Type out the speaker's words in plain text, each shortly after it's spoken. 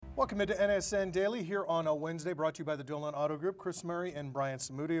Welcome into NSN Daily here on a Wednesday, brought to you by the Dolan Auto Group. Chris Murray and Brian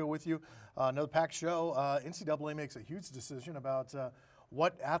Samudio with you. Another packed show. NCAA makes a huge decision about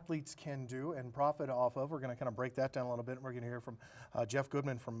what athletes can do and profit off of. We're going to kind of break that down a little bit. We're going to hear from Jeff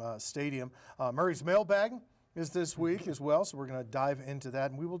Goodman from Stadium. Murray's mailbag is this week as well, so we're going to dive into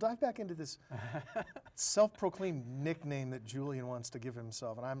that. And we will dive back into this self-proclaimed nickname that Julian wants to give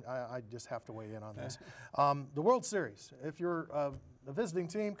himself, and I just have to weigh in on this. The World Series. If you're a visiting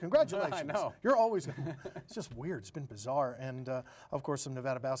team, congratulations. I know. You're always, it's just weird. It's been bizarre. And, of course, some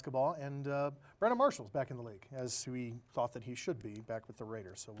Nevada basketball. And Brandon Marshall's back in the league, as we thought that he should be back with the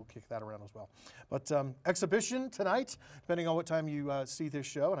Raiders. So we'll kick that around as well. But exhibition tonight, depending on what time you see this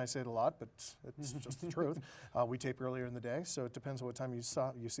show, and I say it a lot, but it's just the truth. We tape earlier in the day, so it depends on what time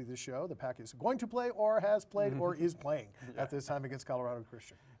you see this show. The Pack is going to play or has played or is playing at this time against Colorado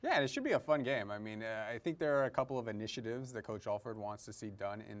Christian. Yeah, and it should be a fun game. I mean, I think there are a couple of initiatives that Coach Alford wants to see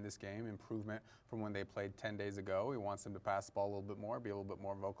done in this game. Improvement from when they played 10 days ago. He wants them to pass the ball a little bit more, be a little bit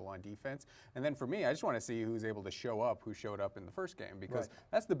more vocal on defense. And then for me, I just want to see who's able to show up, who showed up in the first game, because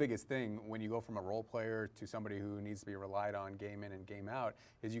that's the biggest thing when you go from a role player to somebody who needs to be relied on game in and game out,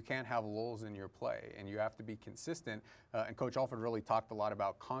 is you can't have lulls in your play, and you have to be consistent. And Coach Alford really talked a lot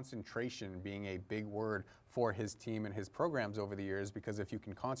about concentration being a big word for his team and his programs over the years, because if you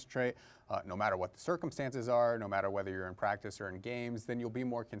can concentrate, no matter what the circumstances are, no matter whether you're in practice or in games, then you'll be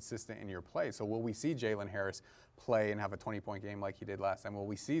more consistent in your play. So will we see Jalen Harris play and have a 20-point game like he did last time? Will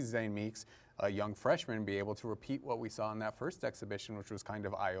we see Zane Meeks, a young freshman, be able to repeat what we saw in that first exhibition, which was kind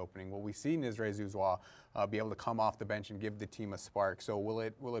of eye-opening? Will we see Nizre Zuzwa be able to come off the bench and give the team a spark? So will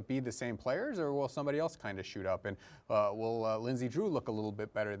it be the same players, or will somebody else kind of shoot up? And will Lindsey Drew look a little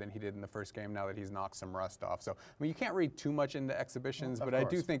bit better than he did in the first game now that he's knocked some rust off? So, I mean, you can't read too much into exhibitions, but I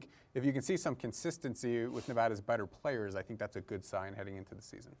do think if you can see some consistency with Nevada's better players, I think that's a good sign heading into the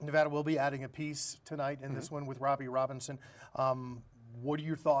season. Nevada will be adding a piece tonight in this one with Robbie Robinson. What are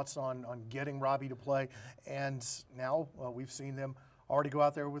your thoughts on getting Robbie to play? And now we've seen them already go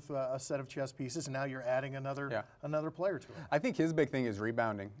out there with a set of chess pieces, and now you're adding another player to it. I think his big thing is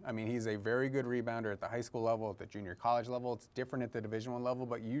rebounding. I mean, he's a very good rebounder at the high school level, at the junior college level. It's different at the Division I level,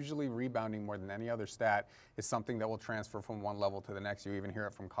 but usually rebounding more than any other stat is something that will transfer from one level to the next. You even hear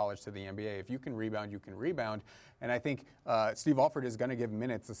it from college to the NBA. If you can rebound, you can rebound. And I think Steve Alford is going to give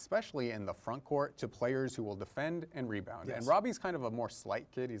minutes, especially in the front court, to players who will defend and rebound. Yes. And Robbie's kind of a more slight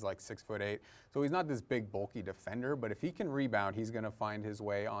kid. He's like 6'8", so he's not this big, bulky defender. But if he can rebound, he's going to find his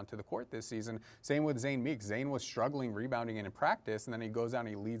way onto the court this season. Same with Zane Meeks. Zane was struggling rebounding in practice, and then he goes out and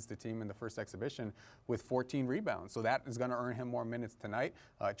he leads the team in the first exhibition with 14 rebounds. So that is going to earn him more minutes tonight.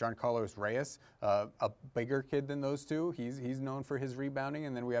 John Carlos Reyes, a bigger kid than those two. He's known for his rebounding.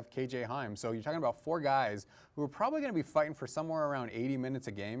 And then we have KJ Himes. So you're talking about four guys who are probably going to be fighting for somewhere around 80 minutes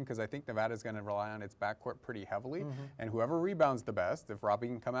a game, because I think Nevada is going to rely on its backcourt pretty heavily. And whoever rebounds the best, if Robbie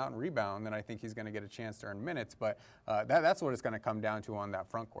can come out and rebound, then I think he's going to get a chance to earn minutes. But that's what it's going to come down to on that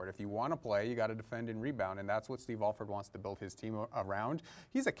front court. If you want to play, you got to defend and rebound, and that's what Steve Alford wants to build his team around.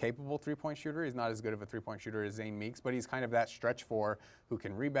 He's a capable three-point shooter. He's not as good of a three-point shooter as Zane Meeks, but he's kind of that stretch four who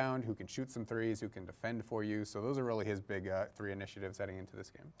can rebound, who can shoot some threes, who can defend for you. So those are really his big three initiatives heading into this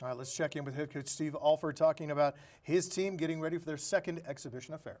game. All right, let's check in with head coach Steve Alford talking about his team getting ready for their second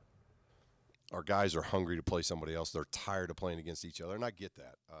exhibition affair. Our guys are hungry to play somebody else. They're tired of playing against each other, and I get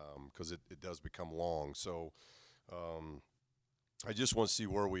that because it does become long. So I just want to see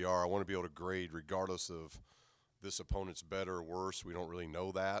where we are. I want to be able to grade regardless of this opponent's better or worse. We don't really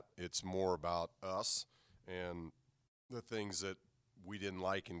know that. It's more about us and the things that we didn't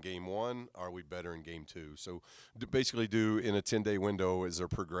like in game one. Are we better in game two? So basically do in a 10-day window is there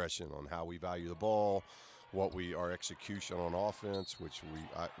progression on how we value the ball, our execution on offense, which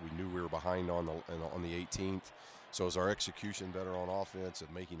we knew we were behind on the 18th. So is our execution better on offense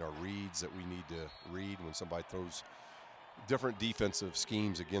at making our reads that we need to read when somebody throws different defensive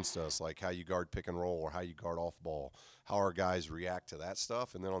schemes against us, like how you guard pick and roll or how you guard off ball, how our guys react to that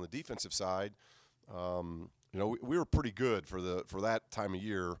stuff. And then on the defensive side, we were pretty good for that time of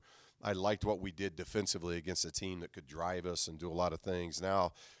year. I liked what we did defensively against a team that could drive us and do a lot of things.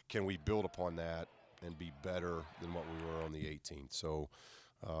 Now, can we build upon that and be better than what we were on the 18th? So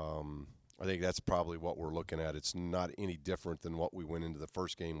I think that's probably what we're looking at. It's not any different than what we went into the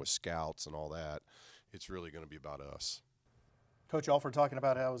first game with scouts and all that. It's really going to be about us. Coach Alford talking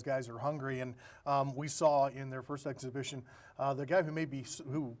about how his guys are hungry, and we saw in their first exhibition the guy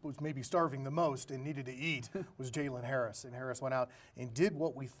who was maybe starving the most and needed to eat was Jalen Harris. And Harris went out and did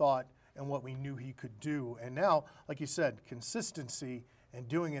what we thought and what we knew he could do. And now, like you said, consistency and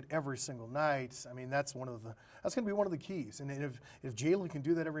doing it every single night, I mean, that's going to be one of the keys. And if Jalen can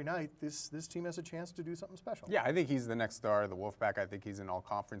do that every night, this team has a chance to do something special. Yeah, I think he's the next star of the Wolfpack. I think he's an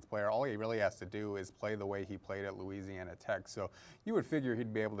all-conference player. All he really has to do is play the way he played at Louisiana Tech. So you would figure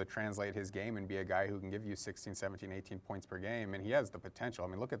he'd be able to translate his game and be a guy who can give you 16, 17, 18 points per game. And he has the potential. I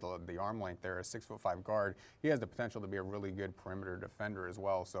mean, look at the arm length there, a 6'5" guard. He has the potential to be a really good perimeter defender as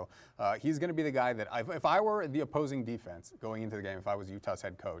well. So he's going to be the guy that if I were the opposing defense going into the game, if I was Utah's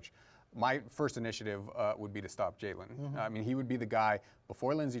head coach, my first initiative would be to stop Jalen. I mean, he would be the guy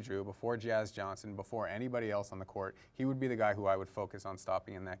before Lindsey Drew, before Jazz Johnson, before anybody else on the court. He would be the guy who I would focus on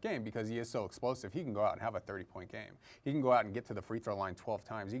stopping in that game because he is so explosive. He can go out and have a 30-point game. He can go out and get to the free throw line 12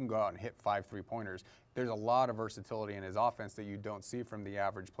 times. He can go out and hit 5 3-pointers. There's a lot of versatility in his offense that you don't see from the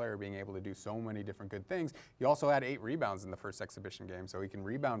average player being able to do so many different good things. He also had 8 rebounds in the first exhibition game, so he can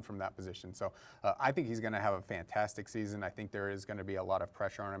rebound from that position. So I think he's going to have a fantastic season. I think there is going to be a lot of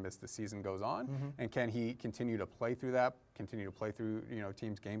pressure on him as the season goes on. And can he continue to play through that, continue to play through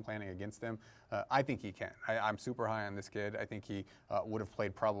teams game planning against him? I think he can. I'm super high on this kid. I think he would have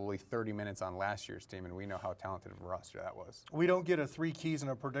played probably 30 minutes on last year's team, and we know how talented of a roster that was. We don't get a 3 keys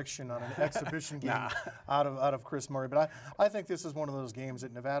and a prediction on an exhibition game out of Chris Murray, but I think this is one of those games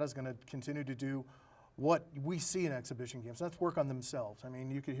that Nevada's going to continue to do what we see in exhibition games. Let's work on themselves. I mean,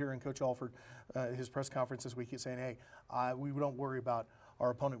 you could hear in Coach Alford, his press conference this week, he's saying, hey, we don't worry about our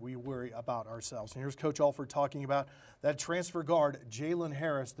opponent, we worry about ourselves. And here's Coach Alford talking about that transfer guard, Jalen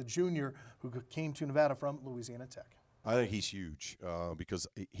Harris, the junior who came to Nevada from Louisiana Tech. I think he's huge because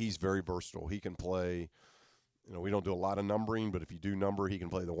he's very versatile. He can play, we don't do a lot of numbering, but if you do number, he can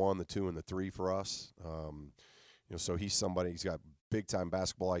play the 1, the 2, and the 3 for us. So he's somebody, he's got big-time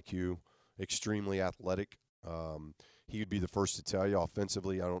basketball IQ, extremely athletic. He would be the first to tell you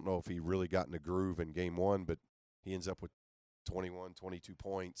offensively. I don't know if he really got in the groove in game 1, but he ends up with 21, 22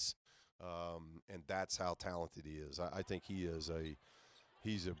 points, and that's how talented he is. I think he's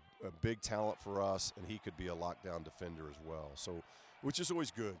a big talent for us, and he could be a lockdown defender as well. So, which is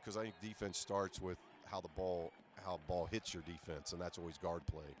always good because I think defense starts with how the ball hits your defense, and that's always guard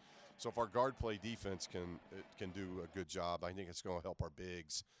play. So if our guard play defense can do a good job, I think it's going to help our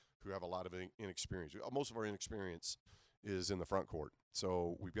bigs who have a lot of inexperience. Most of our inexperience is in the front court,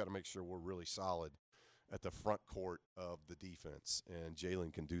 so we've got to make sure we're really solid at the front court of the defense, and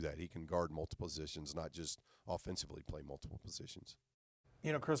Jalen can do that. He can guard multiple positions, not just offensively play multiple positions.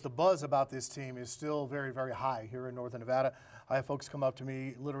 Chris, the buzz about this team is still very, very high here in Northern Nevada. I have folks come up to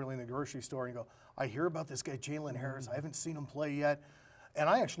me literally in the grocery store and go, I hear about this guy, Jalen Harris. I haven't seen him play yet. And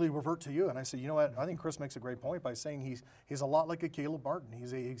I actually revert to you, and I say, you know what? I think Chris makes a great point by saying he's a lot like a Caleb Barton.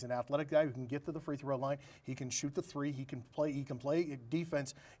 He's an athletic guy who can get to the free throw line. He can shoot the 3. He can play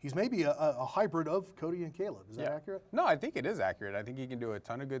defense. He's maybe a hybrid of Cody and Caleb. Is that accurate? No, I think it is accurate. I think he can do a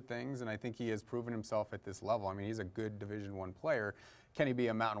ton of good things, and I think he has proven himself at this level. I mean, he's a good Division I player. Can he be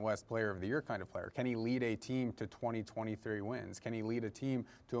a Mountain West Player of the Year kind of player? Can he lead a team to 20, 23 wins? Can he lead a team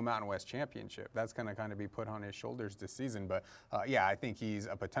to a Mountain West championship? That's going to kind of be put on his shoulders this season. But, I think he's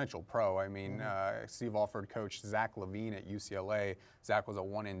a potential pro. I mean, Steve Alford coached Zach LaVine at UCLA. Zach was a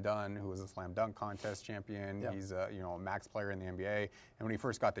one-and-done who was a slam dunk contest champion. Yeah. He's a max player in the NBA. And when he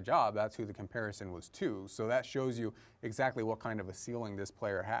first got the job, that's who the comparison was to. So that shows you exactly what kind of a ceiling this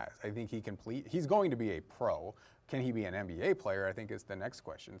player has. I think he's going to be a pro. Can he be an NBA player, I think is the next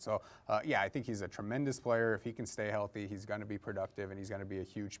question. So, I think he's a tremendous player. If he can stay healthy, he's going to be productive, and he's going to be a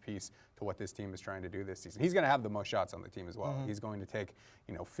huge piece to what this team is trying to do this season. He's going to have the most shots on the team as well. He's going to take,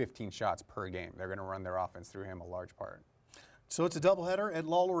 15 shots per game. They're going to run their offense through him a large part. So it's a doubleheader at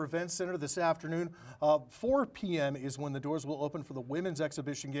Lawler Event Center this afternoon. 4 p.m. is when the doors will open for the women's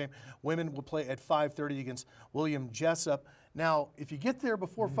exhibition game. Women will play at 5:30 against William Jessup. Now, if you get there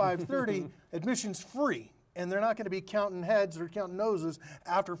before 5:30, admission's free. And they're not going to be counting heads or counting noses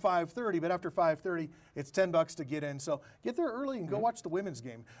after 5:30, but after 5:30, it's $10 to get in. So get there early and go watch the women's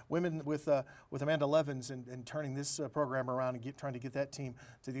game. Women with Amanda Levins and turning this program around and trying to get that team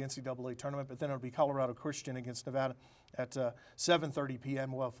to the NCAA tournament. But then it'll be Colorado Christian against Nevada at 7:30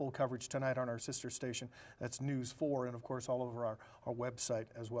 p.m. We'll have full coverage tonight on our sister station. That's News 4, and of course all over our website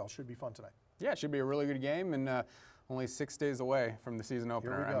as well. Should be fun tonight. Yeah, it should be a really good game, and only 6 days away from the season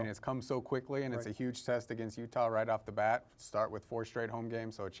opener. I mean, it's come so quickly, and it's a huge test against Utah right off the bat. Start with 4 straight home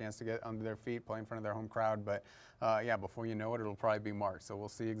games, so a chance to get under their feet, play in front of their home crowd. But, before you know it, it'll probably be March. So we'll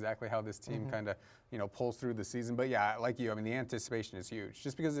see exactly how this team kind of, pulls through the season. But, like you, I mean, the anticipation is huge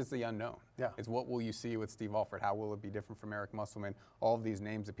just because it's the unknown. Yeah. It's what will you see with Steve Alford? How will it be different from Eric Musselman? All of these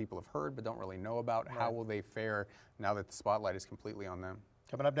names that people have heard but don't really know about. Right. How will they fare now that the spotlight is completely on them?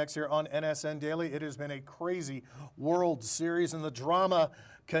 Coming up next here on NSN Daily, it has been a crazy World Series, and the drama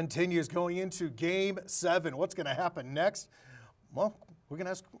continues going into Game 7. What's going to happen next? Well, we're going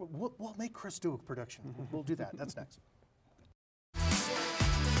to ask, we'll make Chris do a prediction. We'll do that. That's next.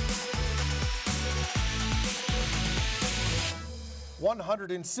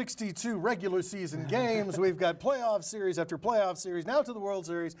 "162 regular season games. We've got playoff series after playoff series, now to the World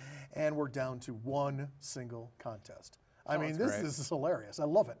Series, and we're down to one single contest. I mean, this is hilarious. I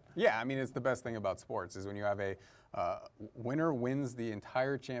love it. Yeah, I mean, it's the best thing about sports is when you have a winner wins the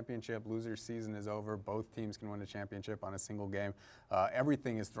entire championship, loser's season is over, both teams can win a championship on a single game.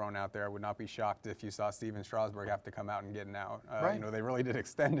 Everything is thrown out there. I would not be shocked if you saw Steven Strasburg have to come out and get an out. Right. You know, they really did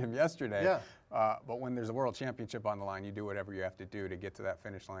extend him yesterday. Yeah. But when there's a world championship on the line, you do whatever you have to do to get to that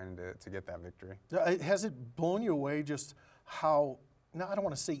finish line to get that victory. Has it blown you away just how, now I don't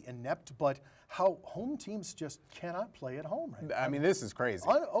want to say inept, but how home teams just cannot play at home right now? I mean, this is crazy.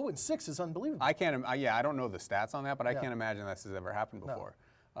 0-6 is unbelievable. I can't. Yeah, I don't know the stats on that, but I can't imagine this has ever happened before.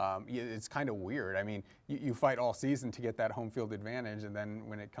 It's kind of weird. I mean, you fight all season to get that home field advantage, and then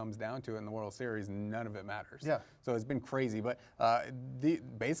when it comes down to it in the World Series, none of it matters. Yeah. So it's been crazy. But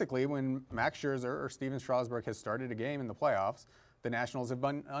basically, when Max Scherzer or Steven Strasburg has started a game in the playoffs, the Nationals have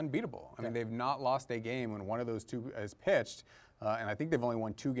been unbeatable. I mean, they've not lost a game when one of those two is pitched. And I think they've only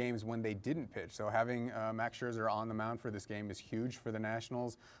won 2 games when they didn't pitch. So having Max Scherzer on the mound for this game is huge for the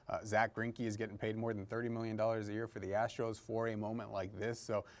Nationals. Zach Greinke is getting paid more than $30 million a year for the Astros for a moment like this.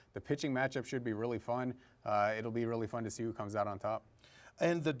 So the pitching matchup should be really fun. It'll be really fun to see who comes out on top.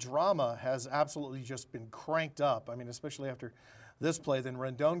 And the drama has absolutely just been cranked up. I mean, especially after this play, then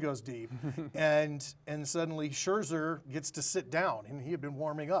Rendon goes deep, and suddenly Scherzer gets to sit down, and he had been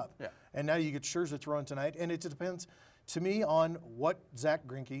warming up. Yeah. And now you get Scherzer throwing tonight, and it depends, to me, on what Zach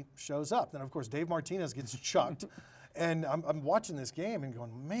Greinke shows up. Then, of course, Dave Martinez gets chucked, and I'm watching this game and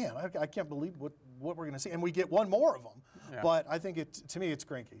going, man, I can't believe what we're going to see. And we get one more of them. Yeah. But I think to me, it's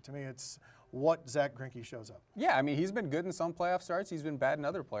Greinke. To me, it's what Zach Greinke shows up. Yeah, I mean, he's been good in some playoff starts. He's been bad in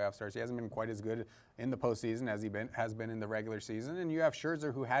other playoff starts. He hasn't been quite as good in the postseason as he has been in the regular season. And you have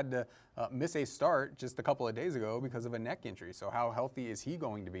Scherzer, who had to miss a start just a couple of days ago because of a neck injury. So how healthy is he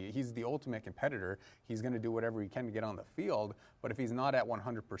going to be? He's the ultimate competitor. He's going to do whatever he can to get on the field. But if he's not at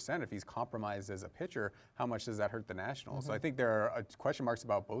 100%, if he's compromised as a pitcher, how much does that hurt the Nationals? So I think there are question marks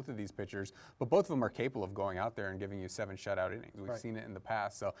about both of these pitchers, but both of them are capable of going out there and giving you 7 shutout innings. We've seen it in the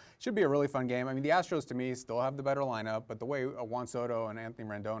past. So it should be a really fun game. I mean, the Astros, to me, still have the better lineup, but the way Juan Soto and Anthony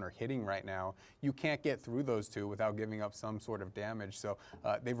Rendon are hitting right now, you can't get through those two without giving up some sort of damage. So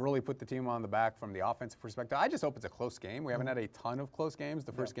they've really put the team on the back from the offensive perspective. I just hope it's a close game. We haven't had a ton of close games.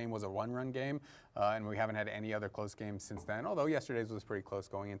 The first game was a one-run game, and we haven't had any other close games since then, although yesterday's was pretty close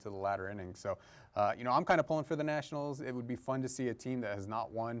going into the latter innings. So, you know, I'm kind of pulling for the Nationals. It would be fun to see a team that has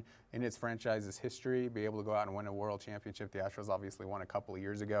not won in its franchise's history be able to go out and win a world championship. The Astros obviously won a couple of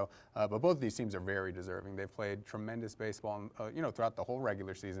years ago, but both of these teams are very deserving. They've played tremendous baseball, you know, throughout the whole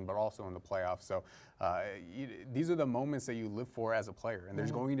regular season, but also in the playoffs. So these are the moments that you live for as a player, and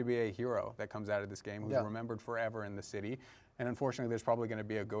there's going to be a hero that comes out of this game who's remembered forever in the city. And unfortunately, there's probably going to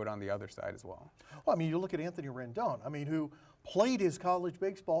be a goat on the other side as well. Well, I mean, you look at Anthony Rendon, I mean, who played his college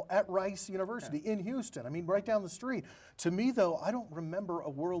baseball at Rice University in Houston. I mean, right down the street. To me, though, I don't remember a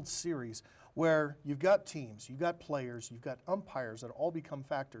World Series where you've got teams, you've got players, you've got umpires that all become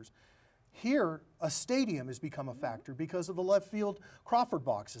factors. Here, a stadium has become a factor because of the left field Crawford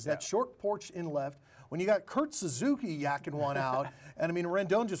boxes, that short porch in left. When you got Kurt Suzuki yakking one out, and I mean,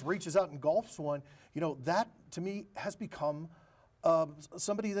 Rendon just reaches out and golfs one, you know, that to me has become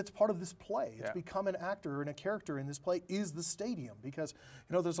somebody that's part of this play. It's become an actor and a character in this play is the stadium, because,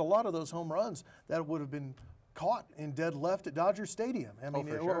 you know, there's a lot of those home runs that would have been caught in dead left at Dodger Stadium. I mean,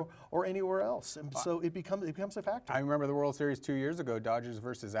 or anywhere else. And so it becomes a factor. I remember the World Series 2 years ago, Dodgers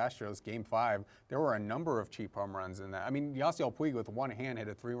versus Astros, Game 5. There were a number of cheap home runs in that. I mean, Yasiel Puig with one hand hit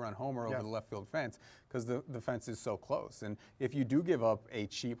a 3-run homer over the left field fence because the fence is so close. And if you do give up a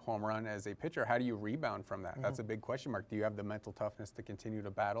cheap home run as a pitcher, how do you rebound from that? That's a big question mark. Do you have the mental toughness to continue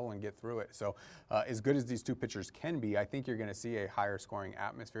to battle and get through it? So as good as these two pitchers can be, I think you're going to see a higher scoring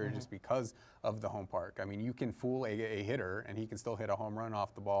atmosphere just because of the home park. I mean, you can fool a hitter and he can still hit a home run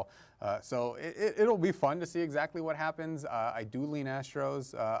off the ball. So it'll be fun to see exactly what happens. I do lean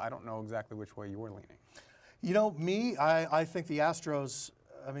Astros. I don't know exactly which way you were leaning. You know, me, I think the Astros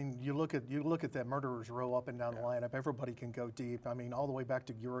I mean, you look at that murderers row up and down the lineup. Everybody can go deep. I mean, all the way back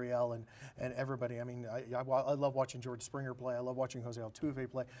to Gurriel and everybody. I mean, I love watching George Springer play. I love watching Jose Altuve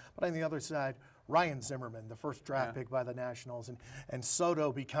play. But on the other side, Ryan Zimmerman, the first draft pick by the Nationals, and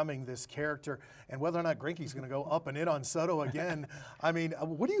Soto becoming this character, and whether or not Greinke's going to go up and in on Soto again. I mean,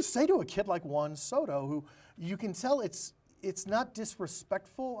 what do you say to a kid like Juan Soto, who you can tell it's not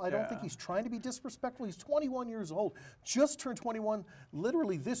disrespectful. I don't think he's trying to be disrespectful. He's 21 years old, just turned 21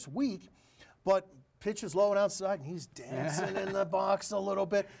 literally this week, but pitches low and outside, and he's dancing in the box a little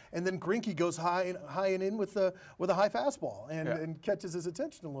bit, and then Greinke goes high and in with a high fastball and catches his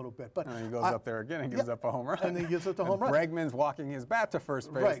attention a little bit. But and he goes up there again and gives up a home run. And then he gives up the home run. Bregman's walking his bat to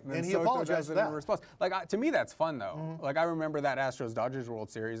first base, right? And, then and he Soto apologized for that. In response. Like to me, that's fun though. Like I remember that Astros-Dodgers World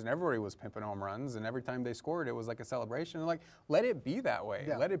Series, and everybody was pimping home runs, and every time they scored, it was like a celebration. Like let it be that way.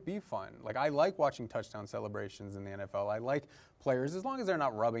 Yeah. Let it be fun. Like I like watching touchdown celebrations in the NFL. I like players, as long as they're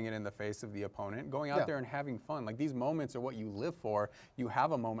not rubbing it in the face of the opponent, going out there and having fun. Like these moments are what you live for. You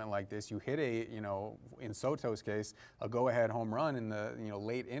have a moment like this, you hit a, in Soto's case, a go-ahead home run in the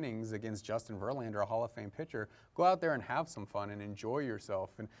late innings against Justin Verlander, a Hall of Fame pitcher. Go out there and have some fun and enjoy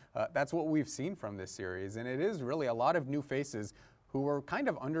yourself. And that's what we've seen from this series. And it is really a lot of new faces who were kind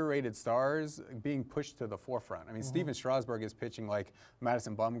of underrated stars being pushed to the forefront. I mean, Steven Strasburg is pitching like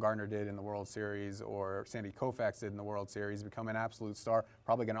Madison Bumgarner did in the World Series or Sandy Koufax did in the World Series, become an absolute star,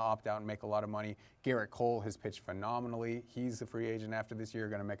 probably going to opt out and make a lot of money. Garrett Cole has pitched phenomenally. He's a free agent after this year,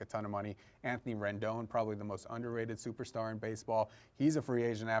 going to make a ton of money. Anthony Rendon, probably the most underrated superstar in baseball. He's a free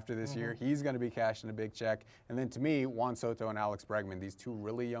agent after this year. He's going to be cashing a big check. And then to me, Juan Soto and Alex Bregman, these two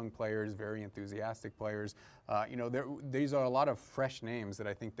really young players, very enthusiastic players. These are a lot of fresh names that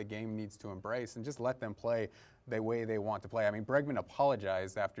I think the game needs to embrace and just let them play the way they want to play. I mean, Bregman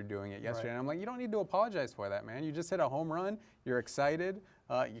apologized after doing it yesterday, and I'm like, you don't need to apologize for that, man. You just hit a home run. You're excited.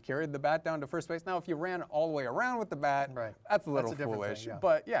 You carried the bat down to first base. Now, if you ran all the way around with the bat, that's a little foolish. Thing,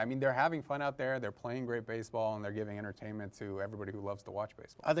 But yeah, I mean, they're having fun out there. They're playing great baseball, and they're giving entertainment to everybody who loves to watch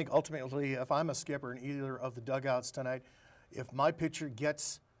baseball. I think ultimately, if I'm a skipper in either of the dugouts tonight, if my pitcher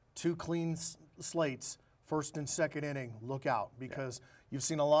gets two clean slates, first and second inning, look out, because you've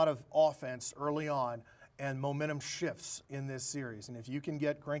seen a lot of offense early on and momentum shifts in this series. And if you can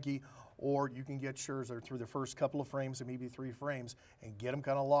get Greinke or you can get Scherzer through the first couple of frames and maybe 3 frames and get them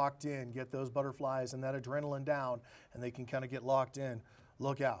kind of locked in, get those butterflies and that adrenaline down, and they can kind of get locked in,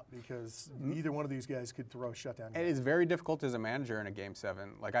 look out, because either one of these guys could throw a shutdown game. It is very difficult as a manager in a Game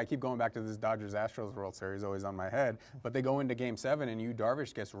 7. Like, I keep going back to this Dodgers-Astros World Series, always on my head, but they go into Game 7 and Yu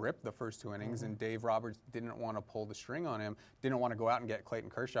Darvish gets ripped the first 2 innings, and Dave Roberts didn't want to pull the string on him, didn't want to go out and get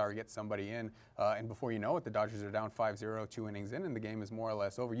Clayton Kershaw or get somebody in, and before you know it, the Dodgers are down 5-0, 2 innings in, and the game is more or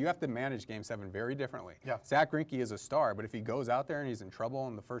less over. You have to manage Game 7 very differently. Yeah. Zach Greinke is a star, but if he goes out there and he's in trouble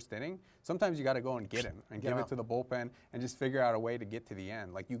in the first inning, sometimes you got to go and get him and give it to the bullpen and just figure out a way to get to the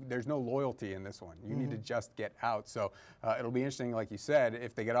end. Like, there's no loyalty in this one. You need to just get out. So it'll be interesting, like you said,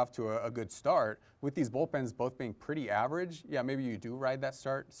 if they get off to a good start. With these bullpens both being pretty average, yeah, maybe you do ride that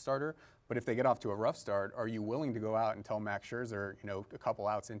starter. But if they get off to a rough start, are you willing to go out and tell Max Scherzer, a couple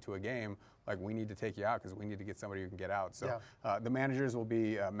outs into a game, like, we need to take you out because we need to get somebody who can get out. So the managers will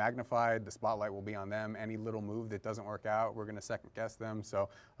be magnified. The spotlight will be on them. Any little move that doesn't work out, we're going to second guess them. So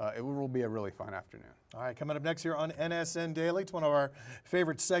it will be a really fun afternoon. All right, coming up next here on NSN Daily, it's one of our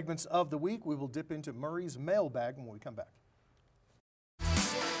favorite segments of the week. We will dip into Murray's mailbag when we come back.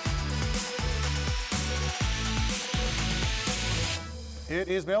 It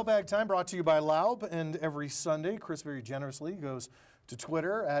is mailbag time, brought to you by Laub, and every Sunday, Chris very generously goes to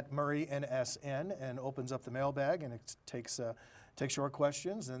Twitter at MurrayNSN and opens up the mailbag, and it takes short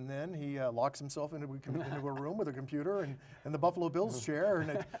questions, and then he locks himself into a room with a computer and the Buffalo Bills chair,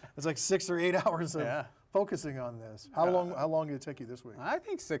 and it's like 6 or 8 hours of focusing on this. How long did it take you this week? I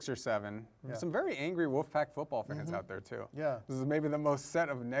think 6 or 7. Some very angry Wolfpack football fans out there too. Yeah. This is maybe the most set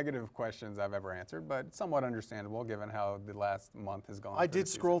of negative questions I've ever answered, but somewhat understandable given how the last month has gone. I did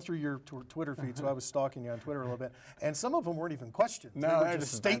scroll through your Twitter feed, so I was stalking you on Twitter a little bit, and some of them weren't even questions. No, they were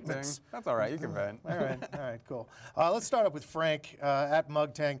just statements. Venting. That's all right. You can vent. All right, cool. Let's start up with Frank at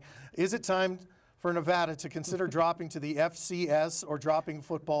Mugtang. Is it time for Nevada to consider dropping to the FCS or dropping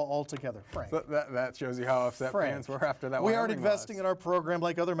football altogether? Frank. So that shows you how upset fans were after that. We aren't investing in our program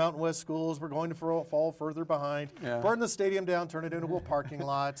like other Mountain West schools. We're going to fall further behind. Burn the stadium down, turn it into a parking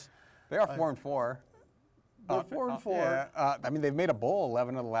lot. They are 4-4. They're 4-4. Yeah. I mean, they've made a bowl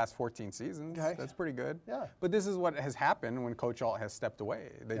 11 of the last 14 seasons. Okay. That's pretty good. Yeah. But this is what has happened when Coach Alt has stepped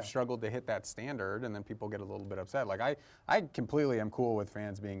away. They've struggled to hit that standard, and then people get a little bit upset. Like, I completely am cool with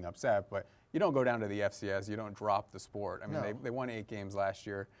fans being upset, but you don't go down to the FCS, you don't drop the sport. I mean, No. they won 8 games last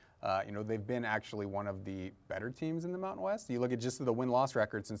year. They've been actually one of the better teams in the Mountain West. You look at just the win-loss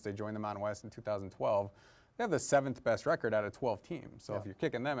record since they joined the Mountain West in 2012. They have the 7th best record out of 12 teams. So if you're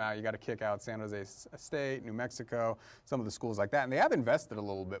kicking them out, you got to kick out San Jose State, New Mexico, some of the schools like that. And they have invested a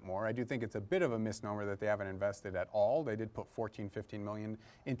little bit more. I do think it's a bit of a misnomer that they haven't invested at all. They did put 15 million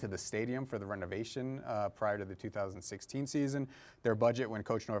into the stadium for the renovation prior to the 2016 season. Their budget when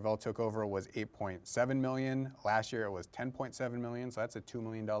Coach Norvell took over was $8.7 million. Last year it was $10.7 million. So that's a $2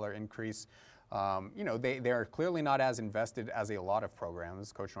 million increase. They are clearly not as invested as a lot of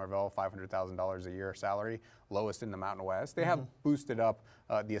programs. Coach Norvell, $500,000 a year salary, lowest in the Mountain West. They have boosted up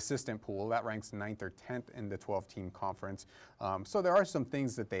the assistant pool. That ranks 9th or 10th in the 12-team conference. So there are some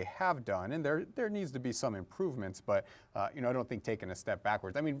things that they have done, and there needs to be some improvements, but I don't think taking a step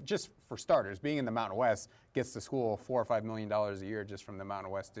backwards. I mean, just for starters, being in the Mountain West gets the school $4 or $5 million a year just from the Mountain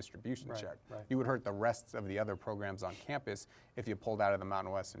West distribution check. Right. You would hurt the rest of the other programs on campus if you pulled out of the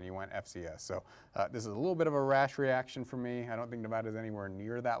Mountain West and you went FCS. So this is a little bit of a rash reaction for me. I don't think Nevada's anywhere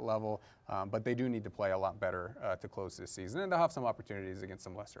near that level, but they do need to play a lot better to close this season, and they'll have some opportunities against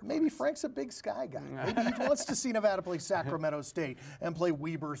some lesser Maybe opponents. Frank's a Big Sky guy. Maybe he wants to see Nevada play Sacramento State and play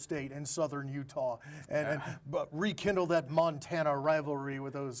Weber State and Southern Utah and rekindle that Montana rivalry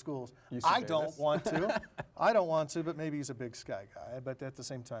with those schools. I don't want to. I don't want to, but maybe he's a Big Sky guy. But at the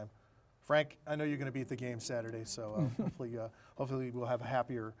same time, Frank, I know you're going to be at the game Saturday, so hopefully we'll have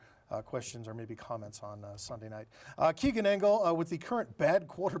happier questions or maybe comments on Sunday night. Keegan Engel, with the current bad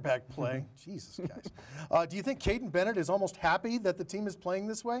quarterback play, Jesus, guys. Do you think Caden Bennett is almost happy that the team is playing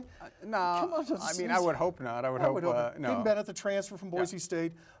this way? No, on, I mean, I would hope not. I would hope no. Caden Bennett, the transfer from Boise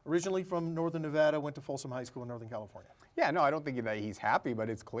State, originally from Northern Nevada, went to Folsom High School in Northern California. Yeah, no, I don't think that he's happy, but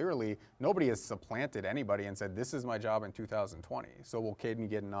it's clearly nobody has supplanted anybody and said, this is my job in 2020. So will Caden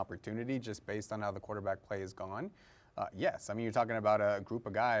get an opportunity just based on how the quarterback play has gone? Yes. I mean, you're talking about a group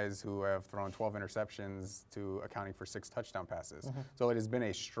of guys who have thrown 12 interceptions to accounting for 6 touchdown passes. So it has been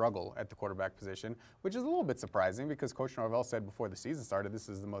a struggle at the quarterback position, which is a little bit surprising because Coach Norvell said before the season started, this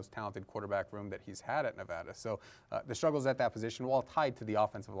is the most talented quarterback room that he's had at Nevada. So the struggles at that position, while tied to the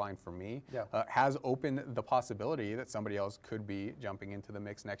offensive line for me, has opened the possibility that somebody else could be jumping into the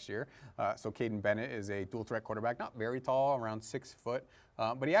mix next year. So Caden Bennett is a dual threat quarterback, not very tall, around 6 foot.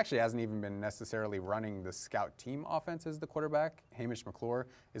 But he actually hasn't even been necessarily running the scout team offense as the quarterback. Hamish McClure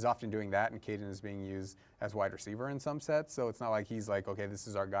is often doing that, and Caden is being used as wide receiver in some sets. So it's not like he's like, okay, this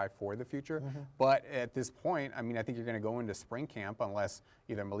is our guy for the future. But at this point, I mean, I think you're going to go into spring camp unless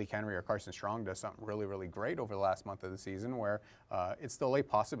either Malik Henry or Carson Strong does something really, really great over the last month of the season where it's still a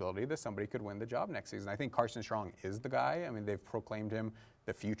possibility that somebody could win the job next season. I think Carson Strong is the guy. I mean, they've proclaimed him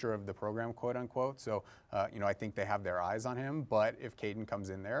the future of the program, quote unquote. So, I think they have their eyes on him. But if Caden comes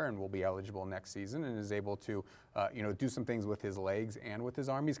in there and will be eligible next season and is able to, do some things with his legs and with his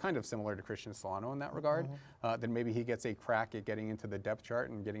arm, he's kind of similar to Christian Solano in that regard. Then maybe he gets a crack at getting into the depth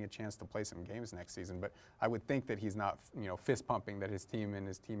chart and getting a chance to play some games next season. But I would think that he's not, fist pumping that his team and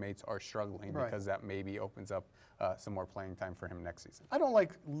his teammates are struggling because that maybe opens up some more playing time for him next season. I don't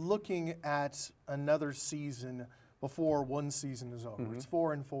like looking at another season before one season is over. It's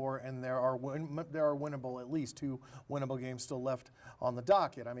 4-4, and there are winnable, at least 2 winnable games still left on the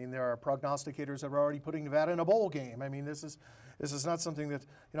docket. I mean, there are prognosticators that are already putting Nevada in a bowl game. I mean, this is not something that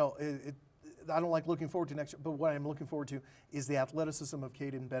I don't like looking forward to next year. But what I'm looking forward to is the athleticism of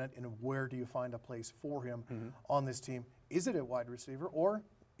Caden Bennett, and where do you find a place for him on this team? Is it at wide receiver or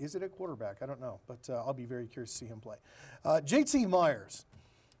is it at quarterback? I don't know, but I'll be very curious to see him play. JT Myers.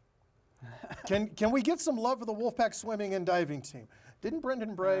 Can we get some love for the Wolfpack swimming and diving team? Didn't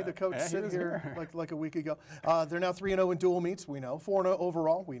Brendan Bray, the coach, sit here like a week ago? They're now 3-0 in dual meets, we know. 4-0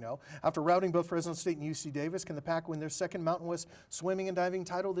 overall, we know. After routing both Fresno State and UC Davis, can the Pack win their second Mountain West swimming and diving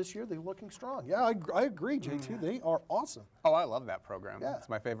title this year? They're looking strong. Yeah, I agree, JT. They are awesome. Oh, I love that program. Yeah. It's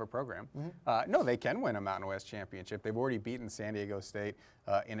my favorite program. No, they can win a Mountain West championship. They've already beaten San Diego State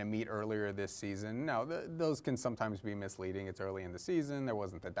in a meet earlier this season. Now, those can sometimes be misleading. It's early in the season. There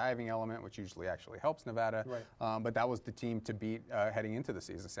wasn't the diving element, which usually actually helps Nevada. Right. But that was the team to beat heading into the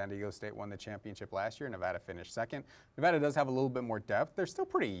season. San Diego State won the championship last year. Nevada finished second. Nevada does have a little bit more depth. They're still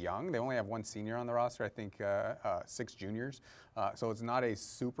pretty young. They only have 1 senior on the roster, I think 6 juniors. So it's not a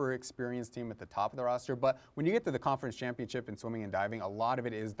super experienced team at the top of the roster. But when you get to the conference championship in swimming and diving, a lot of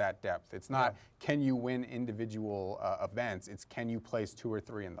it is that depth. It's not can you win individual events. It's can you place 2 or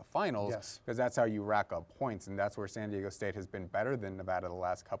or 3 in the finals, Yes. because that's how you rack up points, and that's where San Diego State has been better than Nevada the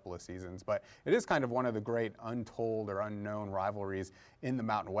last couple of seasons. But it is kind of one of the great untold or unknown rivalries in the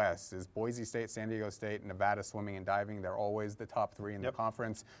Mountain West is Boise State, San Diego State, Nevada swimming and diving. They're always the top 3 in the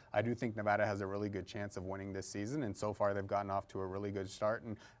conference. I do think Nevada has a really good chance of winning this season, and so far they've gotten off to a really good start.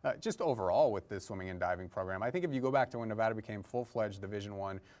 And just overall with this swimming and diving program, I think if you go back to when Nevada became full-fledged Division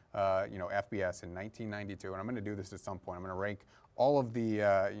I, FBS in 1992, and I'm going to do this at some point. I'm going to rank all of the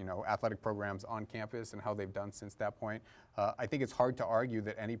athletic programs on campus and how they've done since that point. I think it's hard to argue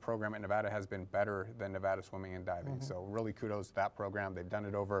that any program at Nevada has been better than Nevada swimming and diving. So really kudos to that program. They've done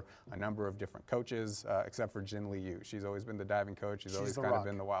it over a number of different coaches, except for Jin Lee Yu. She's always been the diving coach. She's always kind of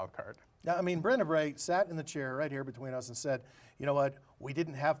been the wild card. Yeah, I mean, Brenda Bray sat in the chair right here between us and said, you know what, we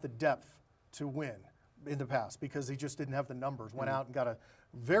didn't have the depth to win in the past because they just didn't have the numbers. Went out and got a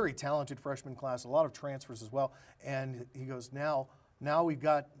very talented freshman class, a lot of transfers as well. And he goes, now we've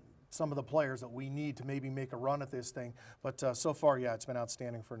got some of the players that we need to maybe make a run at this thing. But so far, yeah, it's been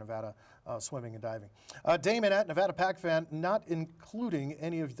outstanding for Nevada swimming and diving. Damon at Nevada Pac Fan, not including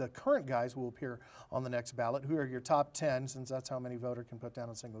any of the current guys who will appear on the next ballot. Who are your top 10, since that's how many voter can put down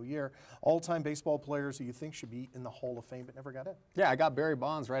in a single year, all-time baseball players who you think should be in the Hall of Fame but never got in? Yeah, I got Barry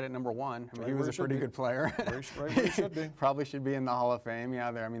Bonds right at number 1. I mean, he was a pretty good player. Right where he should be. Probably should be in the Hall of Fame.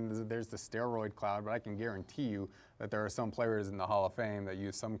 Yeah, there's the steroid cloud, but I can guarantee you that there are some players in the Hall of Fame that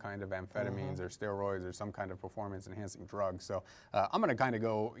use some kind of amphetamines or steroids or some kind of performance-enhancing drug. So I'm going to kind of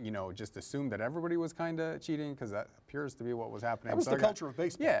go, just assume that everybody was kind of cheating because that appears to be what was happening. That was the culture of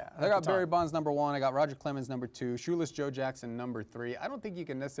baseball. Yeah, I got Barry Bonds number 1. I got Roger Clemens number 2. Shoeless Joe Jackson number 3. I don't think you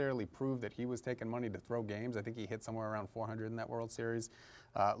can necessarily prove that he was taking money to throw games. I think he hit somewhere around 400 in that World Series.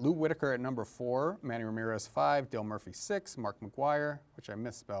 Lou Whitaker at number 4, Manny Ramirez 5, Dale Murphy 6, Mark McGuire, which I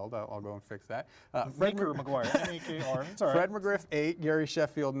misspelled. I'll go and fix that. Fred McGuire, M-A-K-R. It's all right. Fred McGriff 8, Gary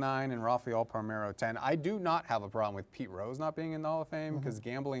Sheffield 9, and Rafael Palmeiro 10. I do not have a problem with Pete Rose not being in the Hall of Fame because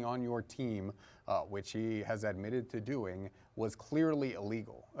gambling on your team, which he has admitted to doing, was clearly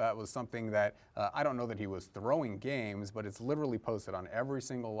illegal. It was something that I don't know that he was throwing games, but it's literally posted on every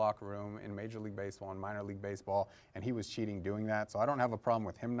single locker room in Major League Baseball and minor league baseball, and he was cheating doing that. So I don't have a problem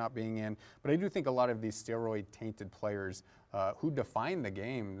with him not being in, but I do think a lot of these steroid-tainted players who defined the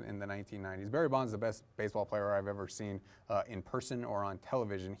game in the 1990s. Barry Bonds is the best baseball player I've ever seen in person or on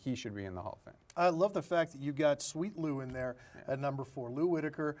television. He should be in the Hall of Fame. I love the fact that you got Sweet Lou in there at number 4. Lou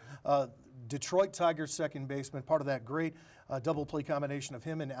Whitaker, Detroit Tigers second baseman, part of that great double play combination of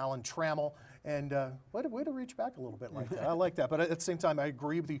him and Alan Trammell. And way to reach back a little bit like that. I like that. But at the same time, I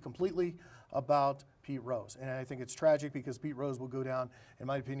agree with you completely about Pete Rose. And I think it's tragic because Pete Rose will go down, in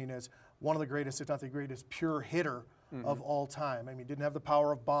my opinion, as one of the greatest, if not the greatest, pure hitter of all time. I mean, didn't have the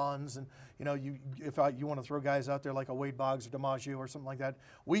power of Bonds, and if you want to throw guys out there like a Wade Boggs or DiMaggio or something like that,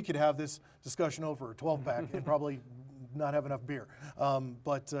 we could have this discussion over a 12-pack and probably not have enough beer.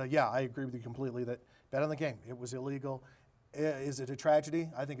 Yeah, I agree with you completely that bet on the game. It was illegal. Is it a tragedy?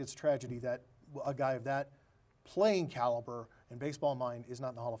 I think it's a tragedy that a guy of that playing caliber and baseball mind is not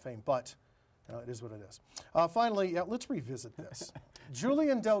in the Hall of Fame, but it is what it is. Finally, let's revisit this.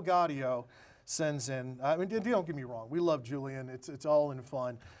 Julian Delgadio sends in, I mean, don't get me wrong, we love Julian, it's all in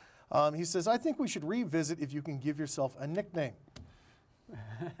fun. He says, I think we should revisit if you can give yourself a nickname.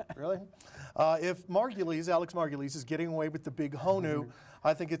 Really? If Alex Margulies is getting away with the Big Honu,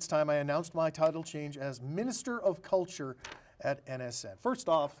 I think it's time I announced my title change as Minister of Culture at NSN. First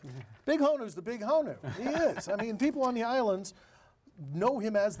off, Big Honu's the Big Honu. He is. I mean, people on the islands know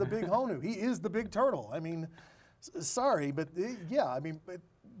him as the Big Honu. He is the Big Turtle. I mean, sorry, but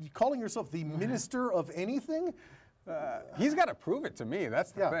calling yourself the Minister of anything? He's got to prove it to me.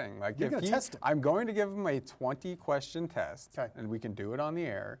 That's the thing. Like, you're going to test him. I'm going to give him a 20-question test, and we can do it on the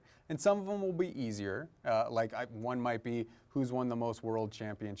air. And some of them will be easier. One might be who's won the most world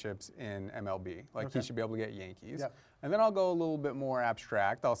championships in MLB. He should be able to get Yankees. Yeah. And then I'll go a little bit more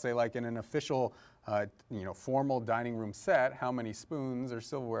abstract. I'll say, like, in an official, formal dining room set, how many spoons or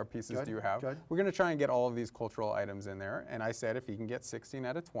silverware pieces do you have? We're going to try and get all of these cultural items in there. And I said if he can get 16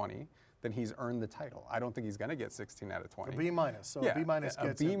 out of 20, then he's earned the title. I don't think he's going to get 16 out of 20. A B minus. So a B minus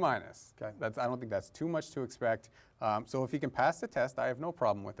gets a B minus. Okay. I don't think that's too much to expect. So if he can pass the test, I have no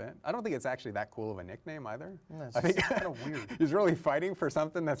problem with it. I don't think it's actually that cool of a nickname either. I think kind of weird. He's really fighting for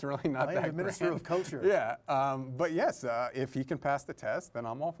something that's really not that I am the Minister grand. of Culture. Yeah. But yes, if he can pass the test, then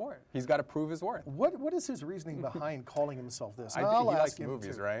I'm all for it. He's got to prove his worth. What is his reasoning behind calling himself this? I think he likes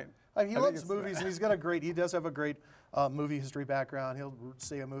movies, right? He loves movies, and he does have a great movie history background. He'll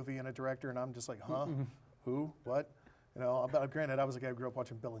say a movie and a director, and I'm just like, huh? Who? What? But granted, I was a guy who grew up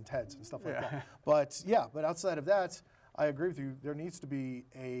watching Bill and Ted's and stuff like that. But outside of that, I agree with you. There needs to be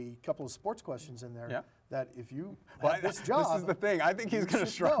a couple of sports questions in there. Yeah. That if you have this job, this is the thing. I think he's going to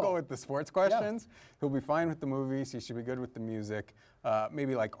should struggle know. with the sports questions. He'll be fine with the movies. He should be good with the music.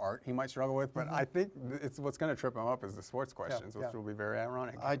 Maybe like art, he might struggle with. But I think it's what's going to trip him up is the sports questions, which will be very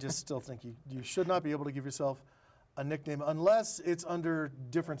ironic. I just still think you should not be able to give yourself a nickname unless it's under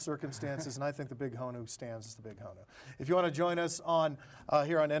different circumstances, and I think the Big Honu stands as the Big Honu. If you want to join us on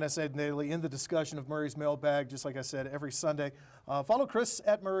here on NSN Daily in the discussion of Murray's Mailbag, just like I said, every Sunday, follow Chris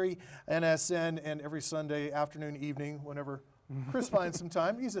at Murray NSN, and every Sunday afternoon, evening, whenever Chris finds some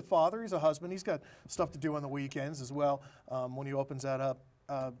time. He's a father, he's a husband, he's got stuff to do on the weekends as well. When he opens that up,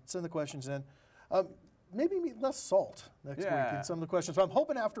 send the questions in. Maybe less salt next week in some of the questions. So I'm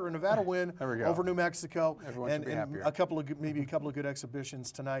hoping after a Nevada win over New Mexico and a couple of maybe a couple of good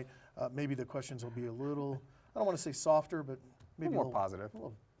exhibitions tonight, maybe the questions will be a little, I don't want to say softer, but maybe more positive. A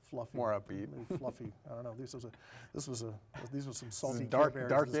little fluffy. More upbeat. Maybe fluffy. I don't know. These were some salty dark Care Bears.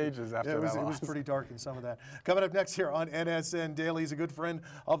 dark ages after it was, that it was pretty dark in some of that. Coming up next here on NSN Daily, he's a good friend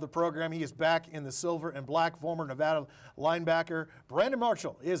of the program. He is back in the silver and black. Former Nevada linebacker Brandon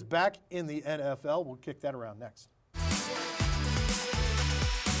Marshall is back in the NFL. We'll kick that around next.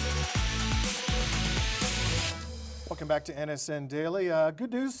 Welcome back to NSN Daily.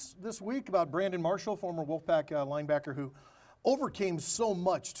 Good news this week about Brandon Marshall, former Wolfpack linebacker who overcame so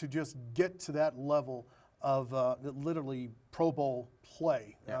much to just get to that level of literally Pro Bowl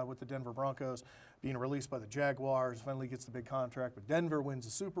play with the Denver Broncos, being released by the Jaguars, finally gets the big contract, but Denver wins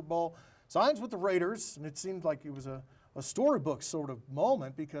the Super Bowl, signs with the Raiders, and it seemed like it was a storybook sort of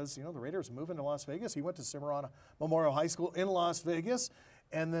moment because, the Raiders moving to Las Vegas. He went to Cimarron Memorial High School in Las Vegas,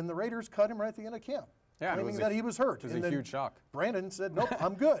 and then the Raiders cut him right at the end of camp. Yeah, claiming that he was hurt. It was a huge shock. Brandon said, nope,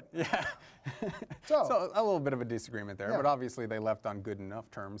 I'm good. Yeah. So a little bit of a disagreement there, but obviously they left on good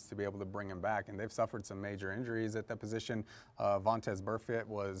enough terms to be able to bring him back, and they've suffered some major injuries at that position. Vontaze Burfict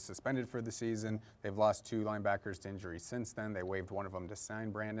was suspended for the season. They've lost 2 linebackers to injury since then. They waived one of them to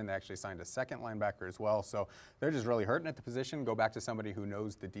sign Brandon. They actually signed a second linebacker as well. So they're just really hurting at the position. Go back to somebody who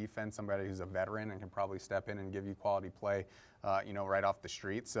knows the defense, somebody who's a veteran and can probably step in and give you quality play, right off the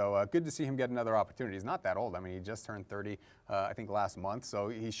street. So good to see him get another opportunity. He's not that old. I mean, he just turned 30, I think, last month. So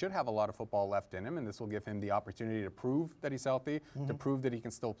he should have a lot of football left in him, and this will give him the opportunity to prove that he's healthy, to prove that he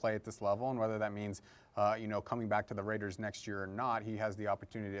can still play at this level, and whether that means, coming back to the Raiders next year or not, he has the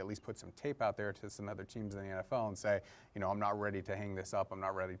opportunity to at least put some tape out there to some other teams in the NFL and say, I'm not ready to hang this up. I'm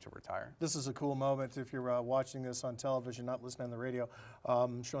not ready to retire. This is a cool moment if you're watching this on television, not listening on the radio,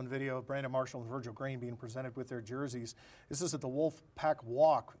 showing video of Brandon Marshall and Virgil Green being presented with their jerseys. This is at the Wolfpack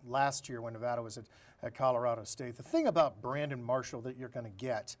Walk last year when Nevada was at Colorado State. The thing about Brandon Marshall that you're going to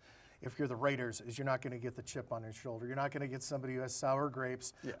get if you're the Raiders is you're not going to get the chip on his shoulder. You're not going to get somebody who has sour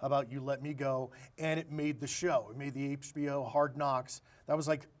grapes about you let me go. And it made the show. It made the HBO Hard Knocks. That was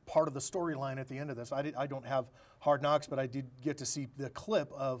like part of the storyline at the end of this. I don't have Hard Knocks, but I did get to see the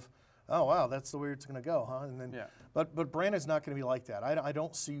clip of, oh, wow, that's the way it's going to go, huh? And then, but Brandon's not going to be like that. I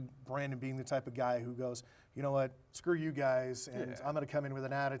don't see Brandon being the type of guy who goes, you know what, screw you guys, and I'm going to come in with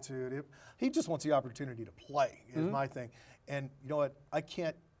an attitude. He just wants the opportunity to play is my thing. And you know what, I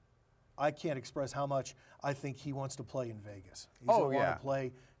can't express how much I think he wants to play in Vegas. He's going to want to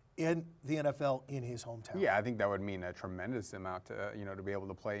play in the NFL in his hometown. Yeah, I think that would mean a tremendous amount to, to be able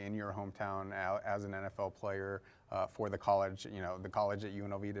to play in your hometown as an NFL player for the college. The college at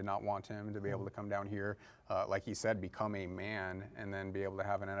UNLV did not want him to be able to come down here, like he said, become a man, and then be able to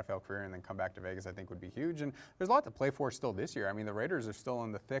have an NFL career and then come back to Vegas, I think would be huge. And there's a lot to play for still this year. I mean, the Raiders are still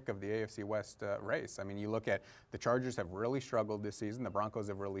in the thick of the AFC West race. I mean, you look at the Chargers have really struggled this season. The Broncos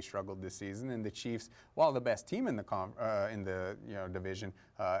have really struggled this season, and the Chiefs, while the best team in the division,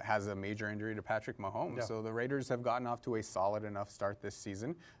 has a major injury to Patrick Mahomes. Yeah. So the Raiders have gotten off to a solid enough start this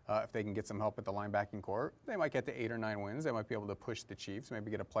season. If they can get some help at the linebacking core, they might get to 8 or 9 wins. They might be able to push the Chiefs, maybe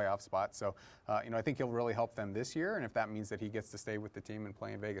get a playoff spot. So, I think he'll really help them this year. And if that means that he gets to stay with the team and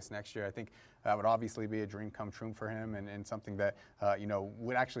play in Vegas next year, I think that would obviously be a dream come true for him, and something that,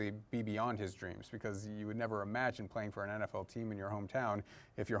 would actually be beyond his dreams, because you would never imagine playing for an NFL team in your hometown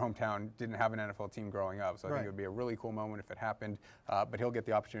if your hometown didn't have an NFL team growing up. So I think it would be a really cool moment if it happened. But he'll get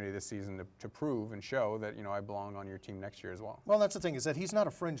the opportunity this season to prove and show that, I belong on your team next year as well. Well, that's the thing, is that he's not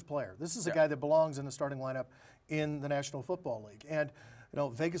a fringe player. This is a guy that belongs in the starting lineup in the National Football League. And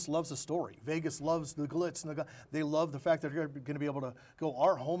Vegas loves a story. Vegas loves the glitz, and they love the fact that they're going to be able to go,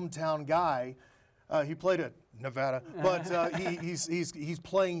 our hometown guy. He played at Nevada, but he's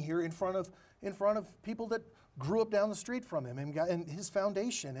playing here in front of people that grew up down the street from him and his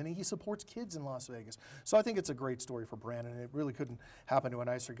foundation, and he supports kids in Las Vegas. So I think it's a great story for Brandon, and it really couldn't happen to a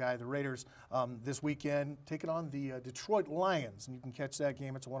nicer guy. The Raiders this weekend taking on the Detroit Lions, and you can catch that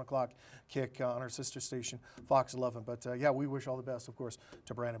game. It's a 1 o'clock kick on our sister station, Fox 11. But yeah, we wish all the best, of course,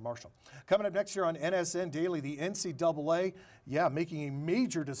 to Brandon Marshall. Coming up next year on NSN Daily, the NCAA, making a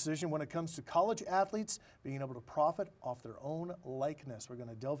major decision when it comes to college athletes being able to profit off their own likeness. We're going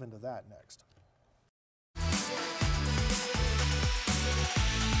to delve into that next.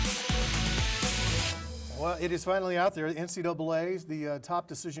 Well, it is finally out there. The NCAA, the top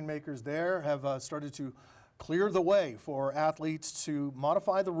decision makers there, have started to clear the way for athletes to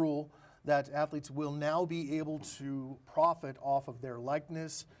modify the rule that athletes will now be able to profit off of their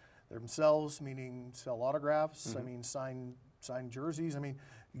likeness themselves, meaning sell autographs, I mean, sign jerseys. I mean,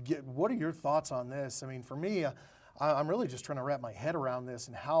 what are your thoughts on this? I mean, for me, I'm really just trying to wrap my head around this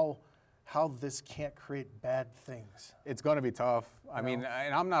and how this can't create bad things. It's going to be tough. I mean,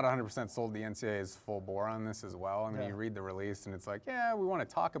 and I'm not 100% sold the NCAA is full bore on this as well. I mean, you read the release and it's like, yeah, we want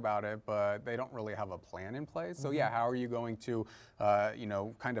to talk about it, but they don't really have a plan in place. So yeah, how are you going to,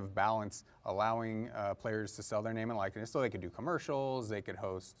 kind of balance allowing players to sell their name and likeness so they could do commercials, they could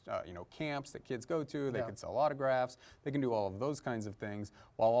host, camps that kids go to, they could sell autographs, they can do all of those kinds of things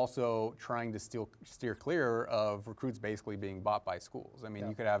while also trying to steer clear of recruits basically being bought by schools. I mean,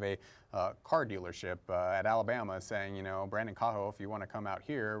 you could have a car dealership at Alabama saying, Brandon Cajo, if you want to come out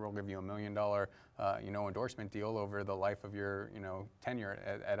here, we'll give you $1 million, endorsement deal over the life of your, tenure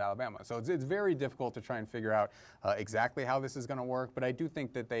at Alabama. So it's very difficult to try and figure out exactly how this is going to work, but I do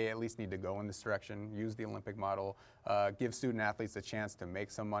think that they at least need to go in this direction, use the Olympic model, give student athletes a chance to make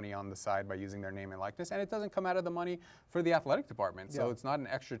some money on the side by using their name and likeness, and it doesn't come out of the money for the athletic department, so it's not an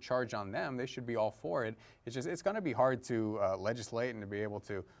extra charge on them. They should be all for it. It's just, it's going to be hard to legislate and to be able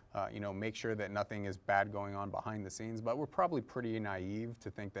to make sure that nothing is bad going on behind the scenes, but we're probably pretty naive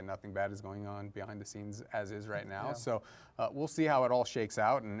to think that nothing bad is going on behind the scenes as is right now. So we'll see how it all shakes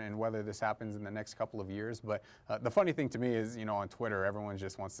out and whether this happens in the next couple of years. But the funny thing to me is, on Twitter, everyone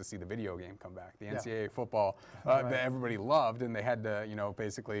just wants to see the video game come back. The NCAA football that everybody loved, and they had to,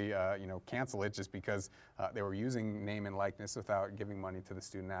 basically, cancel it just because they were using name and likeness without giving money to the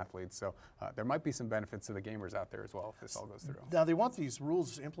student athletes. So there might be some benefits to the gamers out there as well if this all goes through. Now, they want these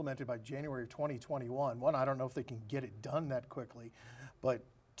rules implemented by January of 2021. One, I don't know if they can get it done that quickly, but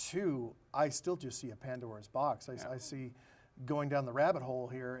two, I still just see a Pandora's box. I see going down the rabbit hole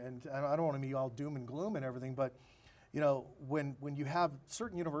here, and I don't want to be all doom and gloom and everything, but when you have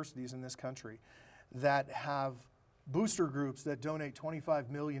certain universities in this country that have booster groups that donate $25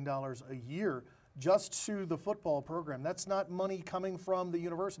 million a year just to the football program, that's not money coming from the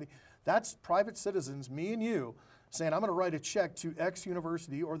university. That's private citizens, me and you, saying, I'm going to write a check to X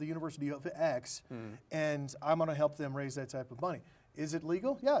university or the University of X, and I'm going to help them raise that type of money. Is it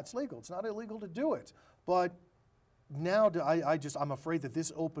legal? Yeah, it's legal. It's not illegal to do it. But now I'm afraid that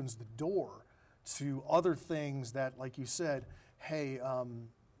this opens the door to other things that, like you said, hey,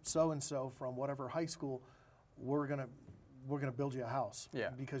 so-and-so from whatever high school, we're gonna build you a house.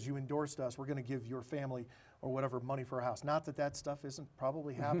 Because you endorsed us, we're gonna give your family or whatever money for a house. Not that stuff isn't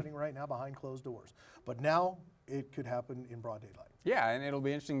probably happening right now behind closed doors. But now it could happen in broad daylight. Yeah, and it'll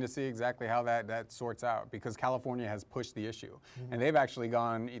be interesting to see exactly how that sorts out, because California has pushed the issue. And they've actually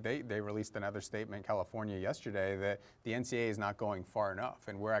they released another statement, California, yesterday, that the NCAA is not going far enough,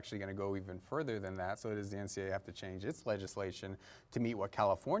 and we're actually going to go even further than that. So does the NCAA have to change its legislation to meet what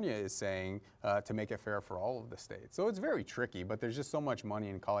California is saying to make it fair for all of the states? So it's very tricky, but there's just so much money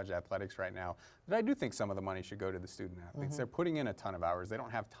in college athletics right now that I do think some of the money should go to the student athletes. They're putting in a ton of hours. They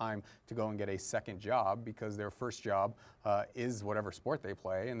don't have time to go and get a second job because their first job is whatever sport they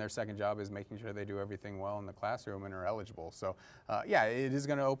play, and their second job is making sure they do everything well in the classroom and are eligible. So yeah, it is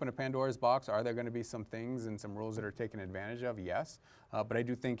going to open a Pandora's box. Are there going to be some things and some rules that are taken advantage of? Yes. But I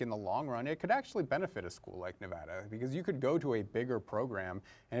do think in the long run, it could actually benefit a school like Nevada, because you could go to a bigger program,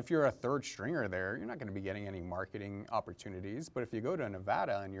 and if you're a third stringer there, you're not going to be getting any marketing opportunities. But if you go to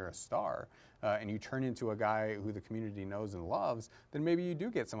Nevada and you're a star, and you turn into a guy who the community knows and loves, then maybe you do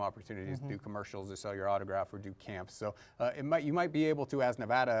get some opportunities to do commercials or sell your autograph or do camps. So you might be able to, as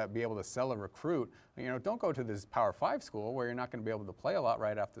Nevada, be able to sell a recruit. Don't go to this Power 5 school where you're not going to be able to play a lot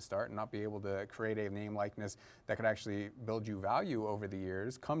right off the start and not be able to create a name likeness that could actually build you value over the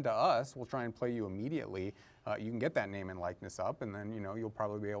years. Come to us, we'll try and play you immediately. You can get that name and likeness up, and then you'll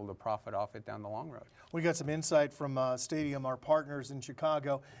probably be able to profit off it down the long road. We got some insight from Stadium, our partners in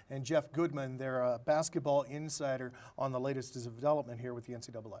Chicago, and Jeff Goodman, their basketball insider, on the latest development here with the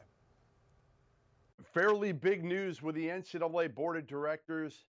NCAA. Fairly big news with the NCAA Board of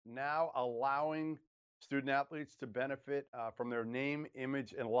Directors now allowing student athletes to benefit from their name,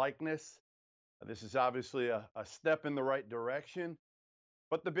 image, and likeness. This is obviously a step in the right direction.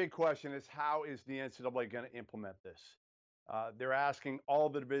 But the big question is, how is the NCAA going to implement this? They're asking all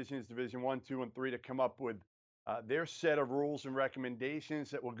the divisions, Division 1, 2, and 3, to come up with their set of rules and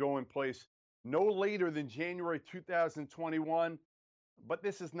recommendations that will go in place no later than January 2021. But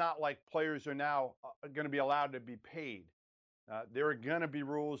this is not like players are now going to be allowed to be paid. There are going to be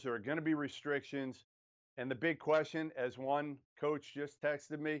rules. There are going to be restrictions. And the big question, as one coach just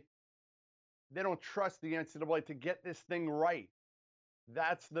texted me, they don't trust the NCAA to get this thing right.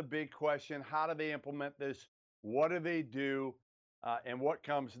 That's the big question. How do they implement this? What do they do? And what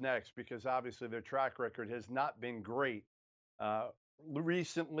comes next? Because obviously their track record has not been great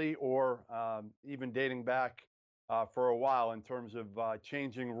recently, or even dating back for a while, in terms of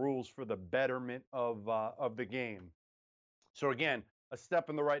changing rules for the betterment of the game. So again, a step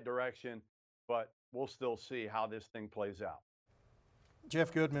in the right direction, but we'll still see how this thing plays out.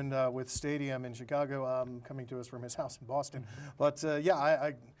 Jeff Goodman with Stadium in Chicago, coming to us from his house in Boston. But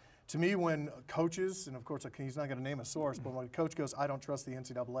yeah, to me, when coaches, and of course he's not going to name a source, but when a coach goes, I don't trust the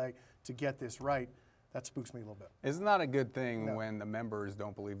NCAA to get this right, that spooks me a little bit. It's not a good thing when the members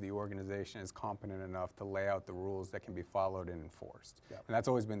don't believe the organization is competent enough to lay out the rules that can be followed and enforced. Yeah. And that's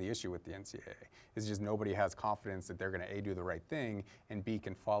always been the issue with the NCAA. It's just nobody has confidence that they're going to A, do the right thing, and B,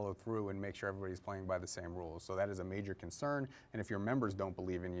 can follow through and make sure everybody's playing by the same rules. So that is a major concern. And if your members don't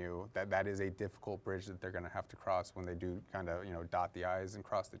believe in you, that is a difficult bridge that they're going to have to cross when they do kind of, dot the I's and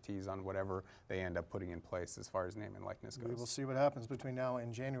cross the T's on whatever they end up putting in place as far as name and likeness goes. We will see what happens between now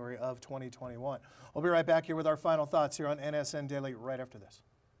and January of 2021. We'll be right back here with our final thoughts here on NSN Daily right after this.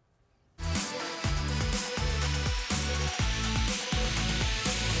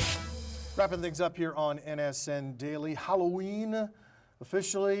 Wrapping things up here on NSN Daily. Halloween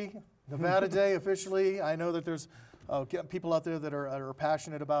officially, Nevada Day officially. I know that there's people out there that are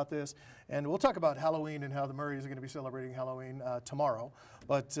passionate about this, and we'll talk about Halloween and how the Murrays are going to be celebrating Halloween tomorrow.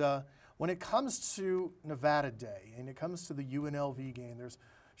 But when it comes to Nevada Day and it comes to the UNLV game, there's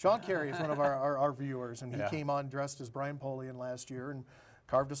Sean Carey is one of our viewers, and he came on dressed as Brian Polian last year and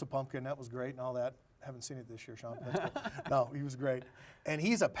carved us a pumpkin. That was great and all that. Haven't seen it this year, Sean. That's good. No, he was great. And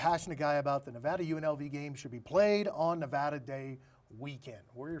he's a passionate guy about the Nevada UNLV game should be played on Nevada Day weekend.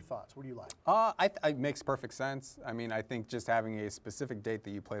 What are your thoughts? What do you like? It makes perfect sense. I mean, I think just having a specific date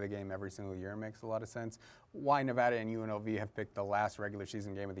that you play the game every single year makes a lot of sense. Why Nevada and UNLV have picked the last regular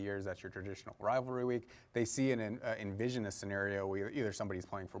season game of the year is that's your traditional rivalry week. They see and envision a scenario where either somebody's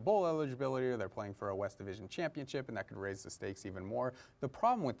playing for bowl eligibility or they're playing for a West Division championship, and that could raise the stakes even more. The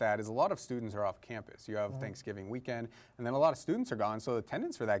problem with that is a lot of students are off campus. You have Thanksgiving weekend, and then a lot of students are gone, so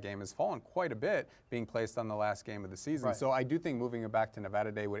attendance for that game has fallen quite a bit, being placed on the last game of the season. Right. So I do think moving it back to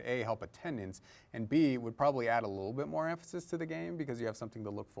Nevada Day would A, help attendance, and B, would probably add a little bit more emphasis to the game because you have something to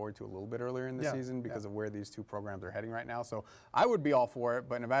look forward to a little bit earlier in the season because of where these two programs are heading right now. So I would be all for it,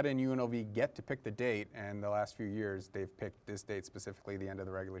 but Nevada and UNLV get to pick the date, and the last few years they've picked this date specifically, the end of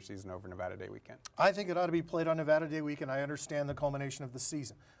the regular season, over Nevada Day weekend. I think it ought to be played on Nevada Day weekend. I understand the culmination of the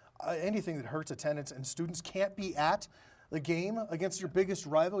season. Anything that hurts attendance and students can't be at the game against your biggest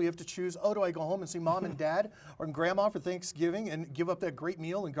rival, you have to choose, do I go home and see mom and dad or grandma for Thanksgiving and give up that great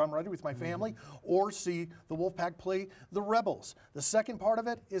meal and camaraderie with my family, or see the Wolfpack play the Rebels? The second part of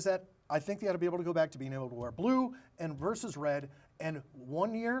it is that I think they ought to be able to go back to being able to wear blue and versus red, and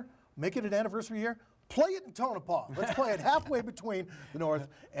one year, make it an anniversary year, play it in Tonopah. Let's play it halfway between the North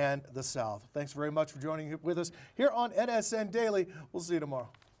and the South. Thanks very much for joining with us here on NSN Daily. We'll see you tomorrow.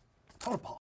 Tonopah.